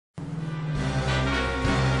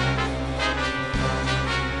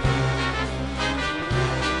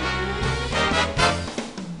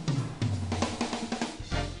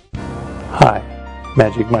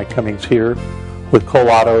Magic Mike Cummings here with Cole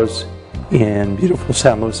Autos in beautiful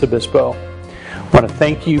San Luis Obispo. I want to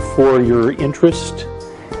thank you for your interest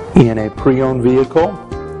in a pre-owned vehicle.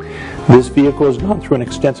 This vehicle has gone through an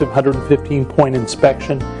extensive 115-point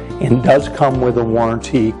inspection and does come with a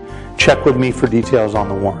warranty. Check with me for details on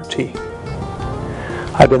the warranty.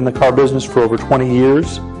 I've been in the car business for over 20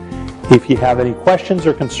 years. If you have any questions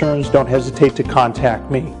or concerns, don't hesitate to contact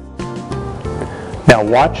me. Now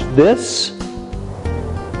watch this.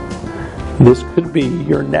 This could be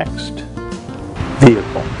your next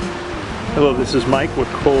vehicle. Hello, this is Mike with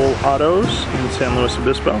Cole Autos in San Luis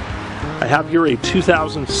Obispo. I have here a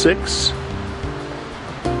 2006.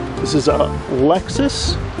 This is a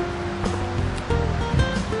Lexus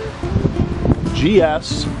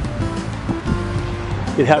GS.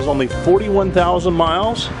 It has only 41,000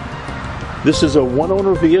 miles. This is a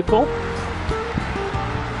one-owner vehicle.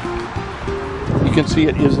 You can see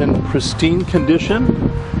it is in pristine condition,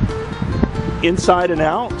 inside and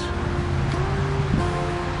out.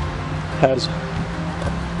 Has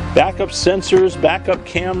backup sensors, backup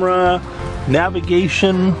camera,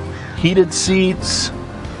 navigation, heated seats.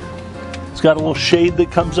 It's got a little shade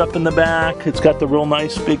that comes up in the back. It's got the real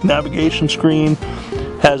nice big navigation screen.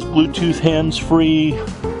 Has Bluetooth hands-free,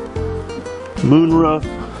 moonroof.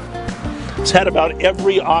 It's had about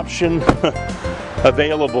every option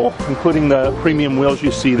available, including the premium wheels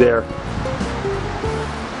you see there.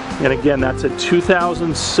 And again, that's a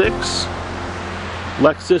 2006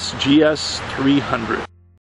 Lexus GS 300.